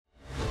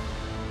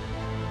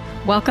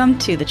Welcome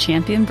to the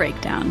Champion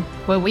Breakdown,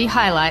 where we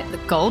highlight the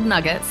gold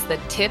nuggets, the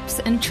tips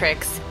and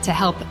tricks to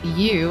help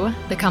you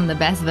become the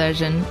best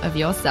version of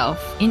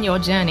yourself in your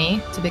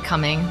journey to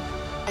becoming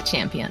a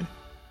champion.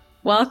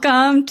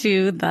 Welcome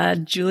to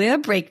the Julia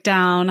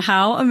Breakdown.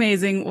 How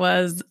amazing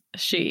was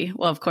she?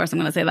 Well, of course, I'm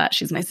going to say that.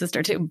 She's my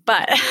sister too,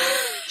 but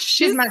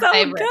she's my so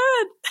favorite.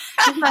 Good.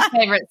 She's my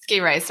favorite ski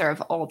racer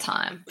of all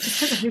time, just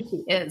because of who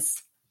she is.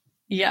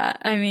 Yeah,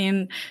 I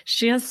mean,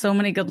 she has so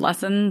many good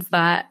lessons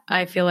that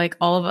I feel like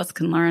all of us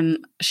can learn.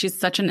 She's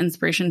such an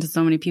inspiration to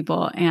so many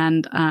people.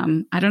 And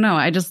I don't know,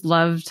 I just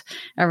loved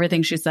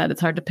everything she said.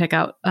 It's hard to pick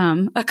out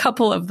a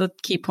couple of the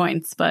key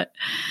points, but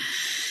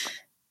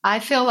I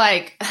feel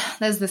like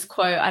there's this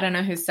quote, I don't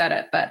know who said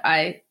it, but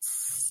I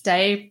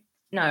stay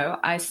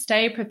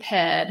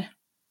prepared.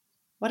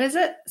 What is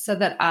it? So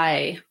that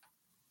I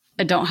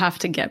don't have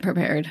to get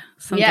prepared.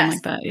 Something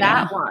like that.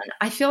 Yeah. That one.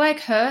 I feel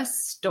like her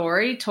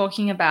story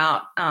talking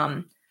about,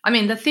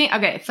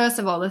 first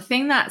of all, the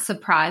thing that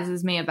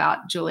surprises me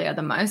about Julia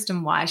the most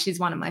and why she's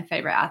one of my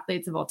favorite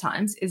athletes of all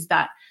times is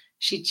that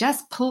she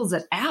just pulls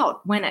it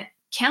out when it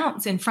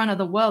counts in front of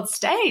the world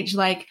stage,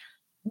 like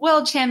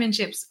world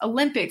championships,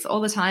 Olympics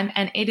all the time.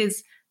 And it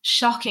is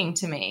shocking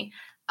to me.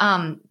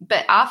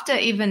 But after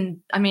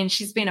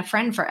she's been a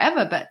friend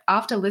forever, but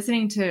after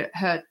listening to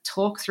her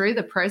talk through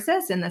the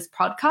process in this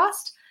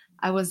podcast,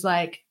 I was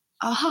like,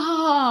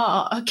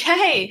 oh,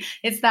 okay.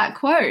 It's that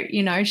quote,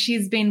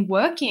 she's been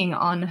working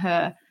on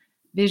her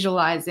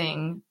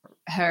visualizing,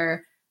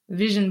 her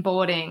vision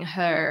boarding,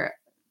 her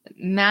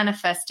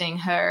manifesting,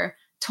 her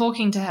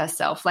talking to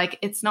herself. Like,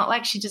 it's not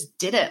like she just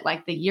did it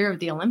like the year of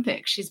the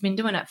Olympics. She's been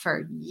doing it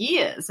for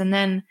years. And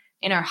then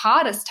in her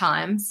hardest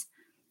times,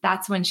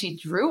 that's when she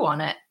drew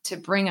on it to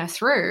bring her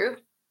through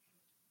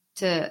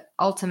to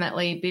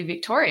ultimately be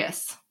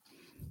victorious.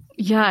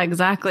 Yeah,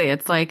 exactly.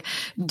 It's like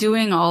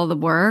doing all the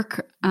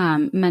work,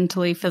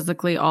 mentally,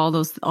 physically, all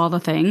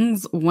the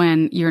things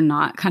when you're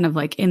not kind of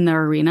like in the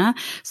arena,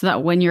 so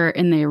that when you're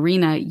in the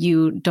arena,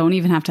 you don't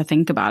even have to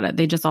think about it.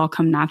 They just all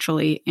come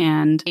naturally.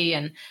 And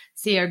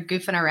see her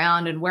goofing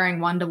around and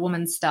wearing Wonder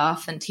Woman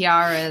stuff and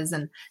tiaras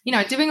and,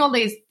 doing all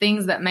these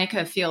things that make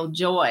her feel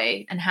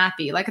joy and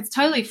happy. Like, it's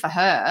totally for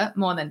her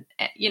more than,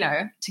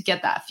 to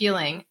get that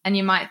feeling. And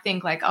you might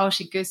think like, oh,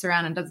 she goofs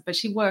around and does, but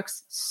she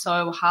works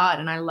so hard.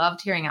 And I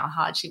loved hearing how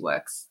hard she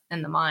works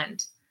in the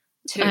mind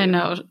too. I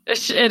know.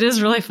 It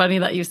is really funny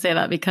that you say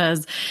that,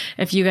 because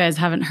if you guys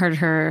haven't heard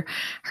her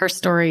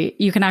story,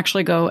 you can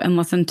actually go and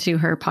listen to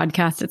her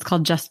podcast. It's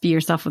called Just Be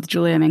Yourself with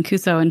Julia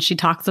Mancuso. And she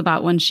talks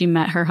about when she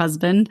met her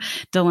husband,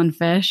 Dylan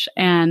Fish,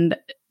 and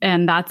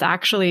that's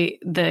actually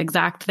the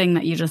exact thing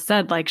that you just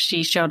said. Like,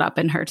 she showed up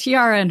in her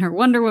tiara and her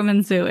Wonder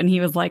Woman suit, and he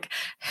was like,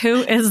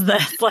 who is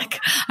this? Like,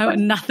 I had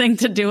nothing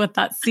to do with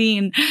that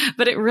scene.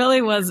 But it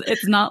really was,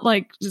 it's not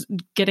like just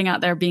getting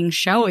out there being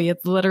showy.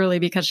 It's literally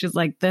because she's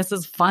like, this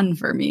is fun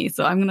for me.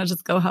 So I'm going to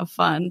just go have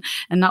fun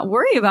and not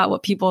worry about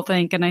what people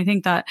think. And I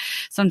think that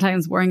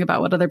sometimes worrying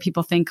about what other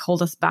people think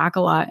hold us back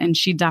a lot. And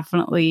she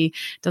definitely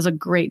does a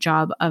great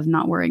job of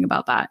not worrying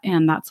about that.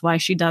 And that's why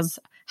she does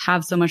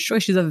have so much joy.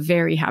 She's a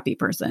very happy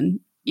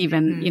person,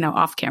 even,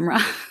 off camera.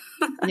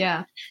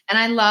 Yeah. And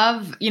I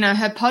love,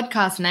 her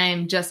podcast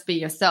name, Just Be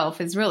Yourself,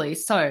 is really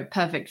so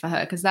perfect for her,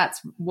 because that's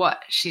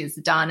what she's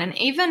done. And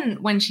even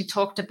when she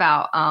talked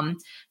about,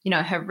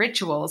 her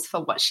rituals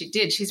for what she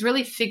did, she's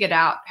really figured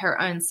out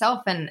her own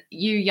self. And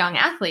you young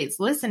athletes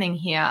listening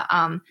here,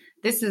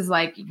 this is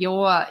like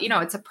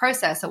it's a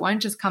process. It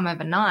won't just come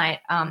overnight.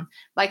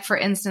 Like, for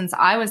instance,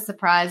 I was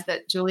surprised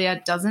that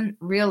Julia doesn't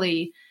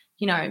really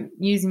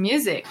use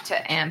music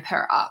to amp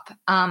her up.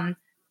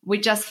 We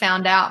just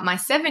found out my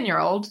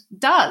 7-year-old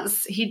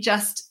does.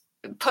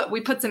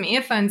 We put some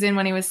earphones in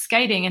when he was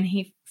skating, and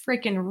he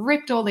freaking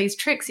ripped all these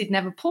tricks he'd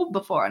never pulled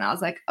before. And I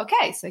was like,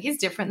 okay, so he's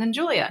different than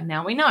Julia.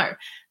 Now we know.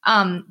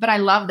 But I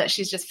love that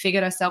she's just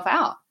figured herself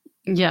out.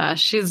 Yeah,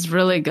 she's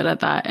really good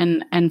at that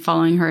and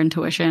following her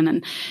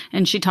intuition.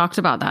 And she talked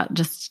about that,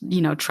 just,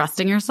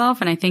 trusting yourself.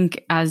 And I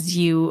think as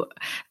you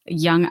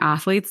young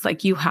athletes,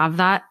 like, you have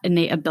that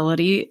innate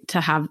ability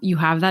you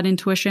have that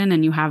intuition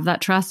and you have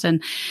that trust.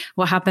 And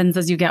what happens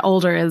as you get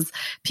older is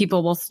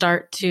people will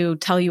start to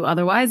tell you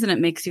otherwise, and it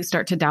makes you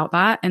start to doubt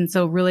that. And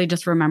so really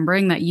just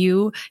remembering that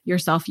you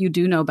yourself, you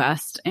do know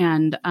best.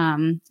 And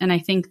I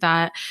think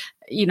that,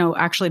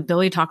 actually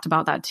Billy talked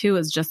about that too,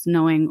 is just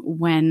knowing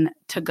when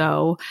to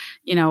go,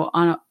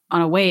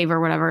 on a wave or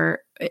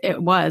whatever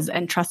it was,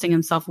 and trusting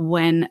himself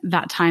when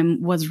that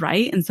time was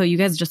right. And so you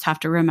guys just have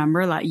to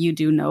remember that you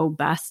do know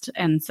best.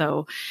 And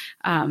so,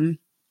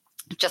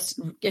 just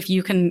if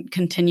you can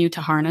continue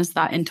to harness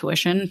that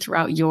intuition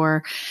throughout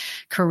your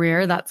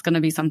career, that's going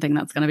to be something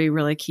that's going to be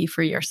really key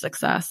for your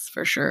success,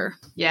 for sure.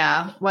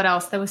 Yeah. What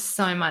else? There was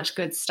so much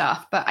good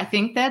stuff, but I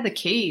think they're the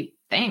key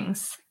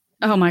things.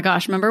 Oh my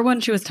gosh. Remember when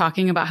she was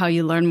talking about how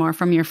you learn more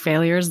from your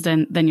failures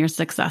than your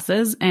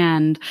successes?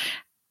 And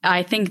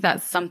I think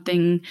that's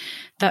something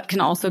that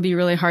can also be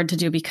really hard to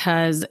do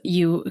because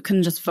you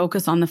can just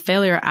focus on the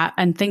failure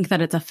and think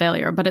that it's a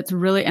failure. But it's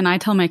really, and I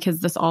tell my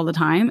kids this all the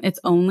time, it's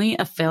only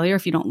a failure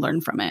if you don't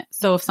learn from it.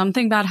 So if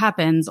something bad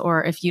happens,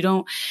 or if you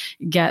don't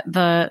get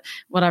the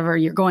whatever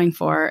you're going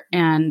for,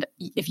 and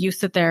if you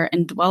sit there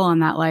and dwell on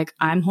that, like,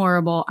 I'm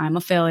horrible, I'm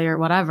a failure,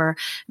 whatever,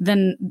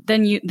 then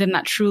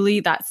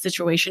that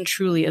situation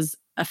truly is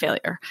a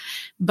failure.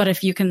 But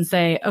if you can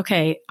say,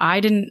 okay, I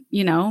didn't,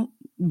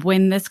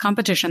 win this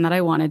competition that I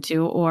wanted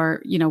to,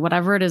 or,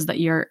 whatever it is that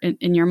you're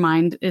in your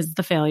mind is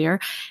the failure.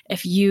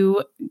 If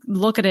you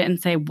look at it and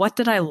say, what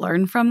did I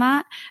learn from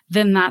that?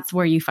 Then that's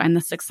where you find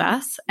the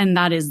success. And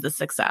that is the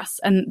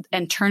success. And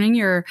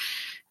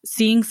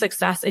seeing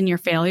success in your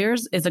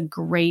failures is a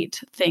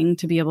great thing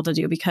to be able to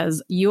do,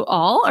 because you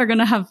all are going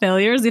to have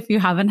failures if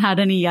you haven't had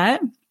any yet.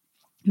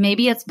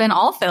 Maybe it's been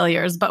all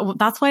failures, but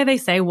that's why they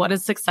say, what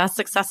is success?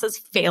 Success is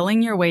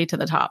failing your way to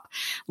the top.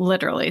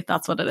 Literally,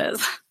 that's what it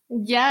is.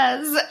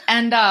 Yes.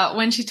 And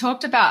when she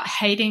talked about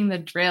hating the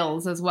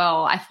drills as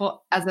well, I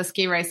thought, as a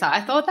ski racer,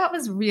 I thought that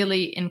was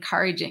really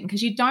encouraging,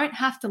 because you don't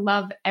have to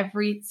love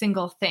every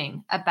single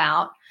thing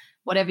about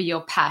whatever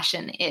your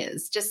passion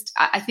is.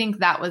 I think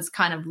that was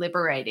kind of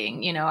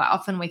liberating.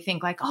 Often we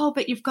think like, oh,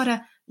 but you've got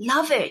to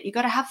love it. You've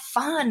got to have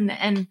fun.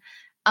 And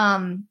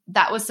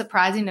that was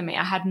surprising to me.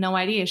 I had no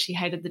idea she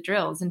hated the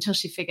drills until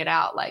she figured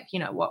out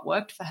what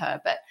worked for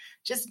her. But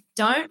just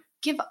don't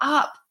give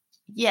up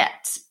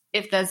yet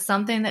if there's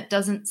something that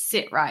doesn't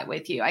sit right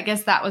with you. I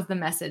guess that was the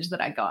message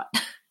that I got.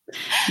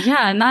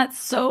 Yeah. And that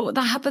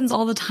happens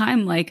all the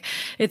time. Like,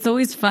 it's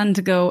always fun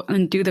to go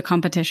and do the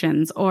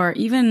competitions, or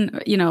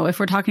even, if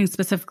we're talking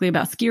specifically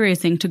about ski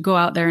racing, to go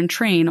out there and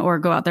train or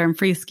go out there and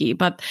free ski.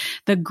 But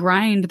the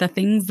grind, the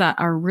things that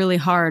are really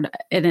hard,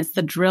 and it's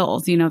the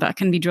drills, that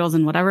can be drills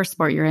in whatever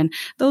sport you're in,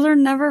 those are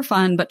never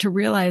fun, but to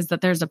realize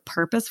that there's a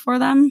purpose for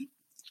them.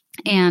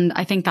 And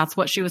I think that's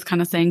what she was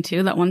kind of saying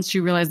too, that once she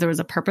realized there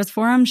was a purpose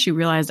for them, she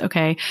realized,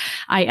 okay,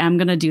 I am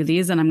going to do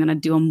these and I'm going to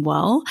do them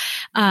well.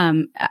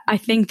 I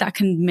think that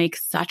can make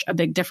such a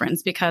big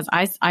difference, because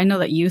I know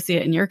that you see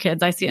it in your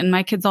kids. I see it in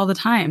my kids all the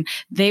time.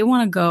 They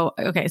want to go.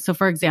 Okay. So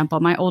for example,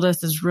 my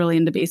oldest is really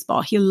into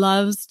baseball. He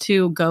loves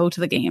to go to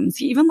the games.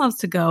 He even loves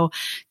to go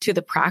to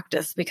the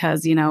practice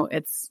because,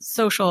 it's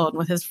social and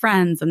with his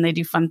friends and they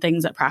do fun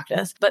things at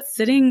practice. But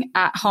sitting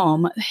at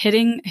home,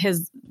 hitting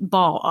his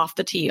ball off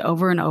the tee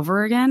over and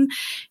over again,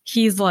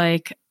 he's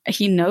like,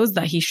 he knows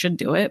that he should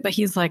do it, but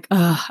he's like,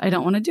 I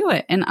don't want to do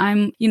it. And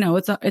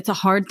it's a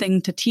hard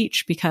thing to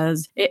teach,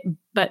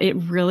 but it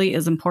really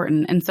is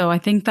important. And so I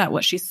think that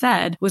what she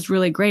said was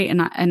really great.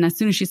 And as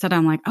soon as she said,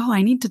 I'm like,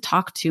 I need to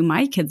talk to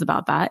my kids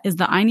about that, is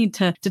that I need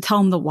to tell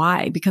them the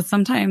why, because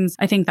sometimes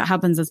I think that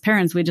happens as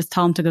parents. We just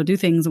tell them to go do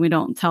things and we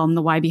don't tell them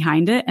the why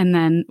behind it. And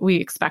then we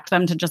expect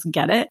them to just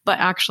get it. But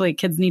actually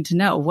kids need to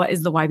know what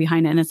is the why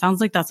behind it. And it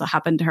sounds like that's what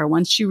happened to her.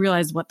 Once she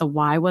realized what the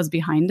why was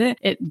behind it,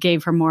 it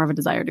gave her more of a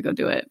desire to go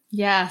do it.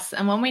 Yes.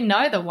 And when we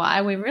know the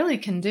why, we really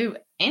can do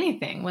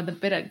anything with a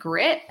bit of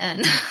grit.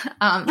 And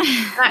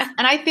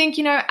I think,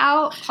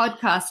 our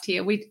podcast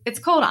here, it's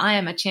called I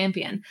Am a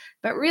Champion.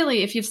 But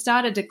really, if you've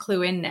started to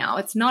clue in now,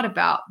 it's not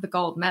about the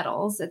gold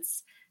medals.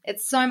 It's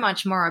so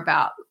much more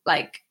about,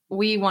 like,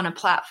 we want a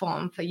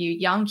platform for you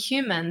young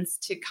humans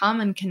to come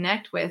and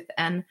connect with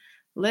and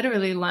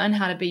literally learn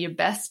how to be your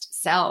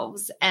best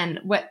selves.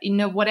 And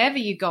whatever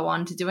you go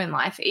on to do in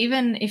life,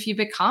 even if you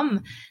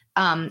become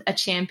a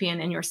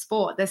champion in your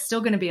sport, there's still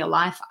going to be a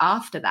life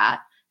after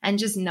that. And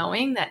just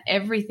knowing that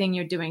everything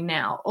you're doing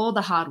now, all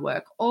the hard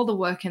work, all the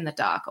work in the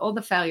dark, all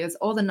the failures,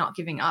 all the not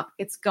giving up,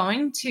 it's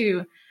going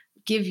to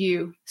give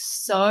you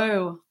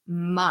so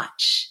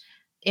much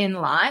in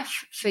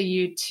life for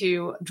you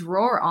to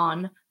draw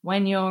on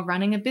when you're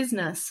running a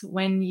business,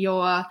 when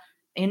you're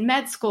in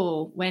med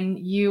school, when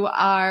you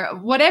are,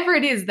 whatever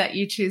it is that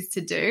you choose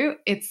to do,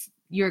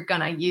 you're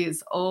going to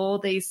use all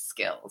these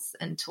skills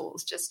and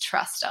tools. Just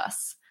trust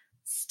us.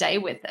 Stay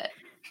with it.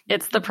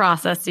 It's the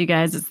process, you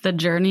guys. It's the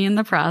journey in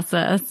the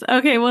process.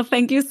 Okay, well,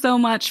 thank you so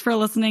much for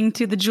listening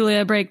to the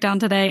Julia Breakdown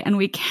today. And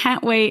we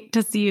can't wait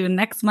to see you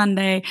next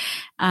Monday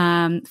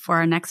for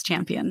our next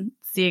champion.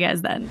 See you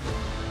guys then.